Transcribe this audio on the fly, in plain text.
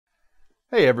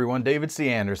Hey everyone, David C.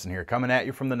 Anderson here, coming at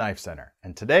you from the Knife Center.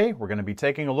 And today we're going to be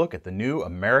taking a look at the new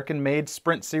American-made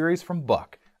Sprint series from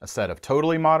Buck, a set of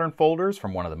totally modern folders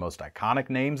from one of the most iconic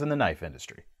names in the knife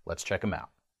industry. Let's check them out.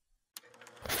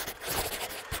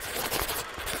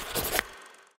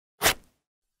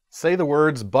 Say the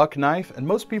words Buck knife, and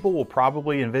most people will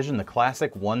probably envision the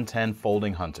classic 110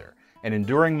 folding hunter, an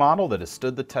enduring model that has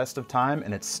stood the test of time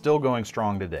and it's still going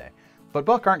strong today. But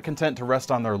Buck aren't content to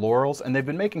rest on their laurels, and they've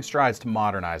been making strides to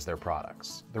modernize their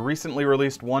products. The recently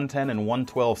released 110 and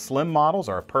 112 Slim models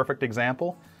are a perfect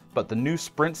example, but the new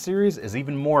Sprint series is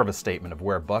even more of a statement of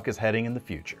where Buck is heading in the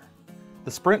future.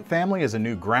 The Sprint family is a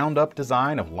new ground-up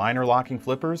design of liner locking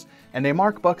flippers, and they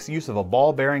mark Buck's use of a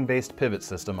ball bearing based pivot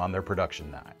system on their production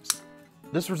knives.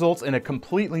 This results in a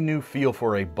completely new feel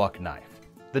for a Buck knife.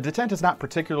 The detent is not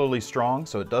particularly strong,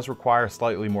 so it does require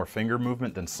slightly more finger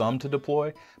movement than some to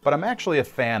deploy, but I'm actually a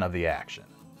fan of the action.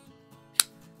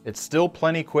 It's still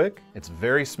plenty quick, it's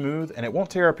very smooth, and it won't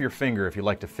tear up your finger if you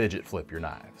like to fidget flip your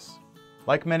knives.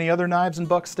 Like many other knives in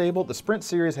Buck's stable, the Sprint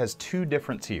series has two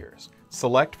different tiers: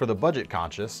 Select for the budget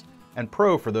conscious, and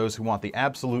Pro for those who want the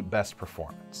absolute best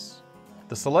performance.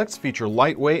 The Selects feature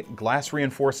lightweight,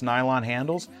 glass-reinforced nylon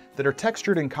handles that are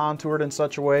textured and contoured in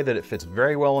such a way that it fits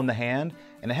very well in the hand,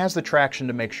 and it has the traction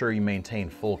to make sure you maintain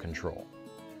full control.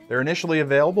 They're initially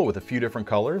available with a few different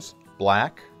colors: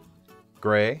 black,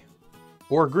 gray,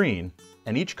 or green,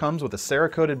 and each comes with a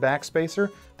Cerakoted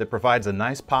backspacer that provides a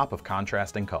nice pop of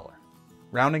contrasting color.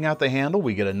 Rounding out the handle,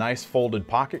 we get a nice folded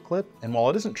pocket clip, and while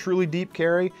it isn't truly deep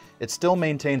carry, it still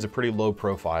maintains a pretty low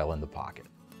profile in the pocket.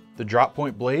 The drop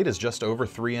point blade is just over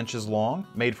 3 inches long,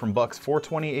 made from Buck's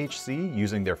 420HC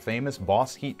using their famous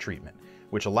Boss heat treatment,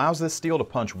 which allows this steel to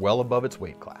punch well above its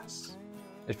weight class.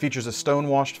 It features a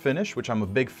stone-washed finish, which I'm a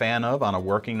big fan of on a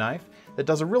working knife, that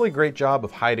does a really great job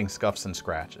of hiding scuffs and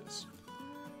scratches.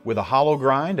 With a hollow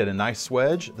grind and a nice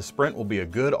swedge, the Sprint will be a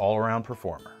good all-around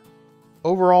performer.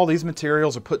 Overall, these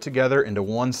materials are put together into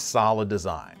one solid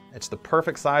design. It's the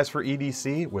perfect size for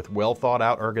EDC with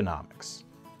well-thought-out ergonomics.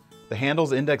 The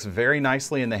handles index very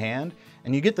nicely in the hand,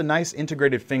 and you get the nice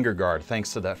integrated finger guard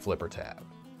thanks to that flipper tab.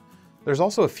 There's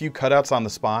also a few cutouts on the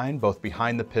spine, both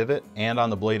behind the pivot and on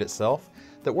the blade itself,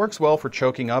 that works well for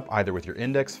choking up either with your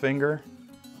index finger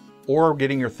or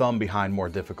getting your thumb behind more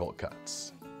difficult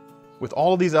cuts. With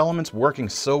all of these elements working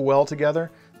so well together,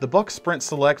 the Buck Sprint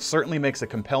Select certainly makes a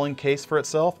compelling case for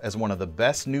itself as one of the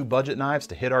best new budget knives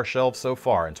to hit our shelves so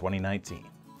far in 2019.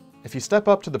 If you step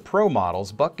up to the Pro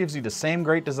models, Buck gives you the same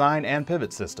great design and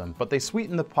pivot system, but they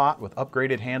sweeten the pot with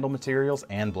upgraded handle materials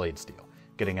and blade steel,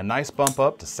 getting a nice bump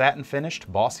up to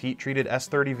satin-finished, Boss heat-treated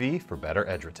S30V for better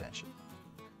edge retention.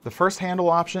 The first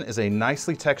handle option is a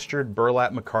nicely textured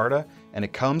burlap micarta, and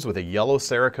it comes with a yellow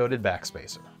Cerakoted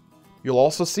backspacer. You'll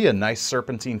also see a nice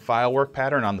serpentine filework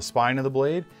pattern on the spine of the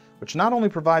blade, which not only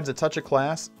provides a touch of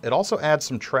class, it also adds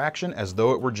some traction as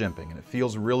though it were jimping, and it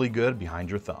feels really good behind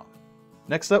your thumb.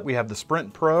 Next up, we have the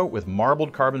Sprint Pro with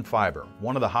marbled carbon fiber,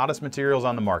 one of the hottest materials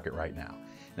on the market right now,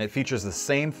 and it features the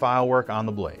same filework on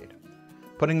the blade.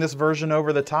 Putting this version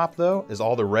over the top, though, is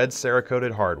all the red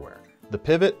Cerakoted hardware. The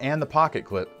pivot and the pocket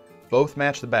clip both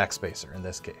match the backspacer in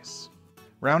this case.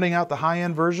 Rounding out the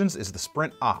high-end versions is the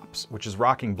Sprint Ops, which is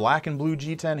rocking black and blue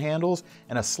G10 handles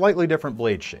and a slightly different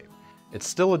blade shape. It's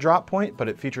still a drop point, but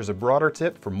it features a broader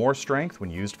tip for more strength when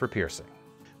used for piercing.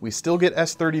 We still get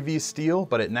S30V steel,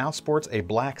 but it now sports a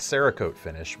black Cerakote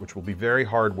finish, which will be very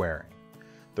hard wearing.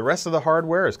 The rest of the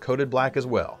hardware is coated black as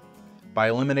well. By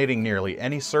eliminating nearly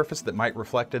any surface that might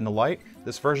reflect in the light,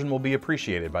 this version will be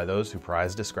appreciated by those who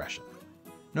prize discretion.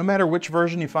 No matter which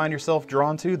version you find yourself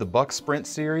drawn to, the Buck Sprint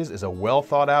series is a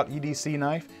well-thought-out EDC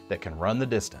knife that can run the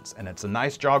distance, and it's a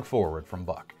nice jog forward from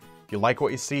Buck. If you like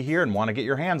what you see here and want to get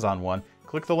your hands on one,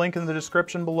 click the link in the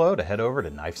description below to head over to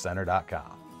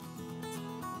KnifeCenter.com.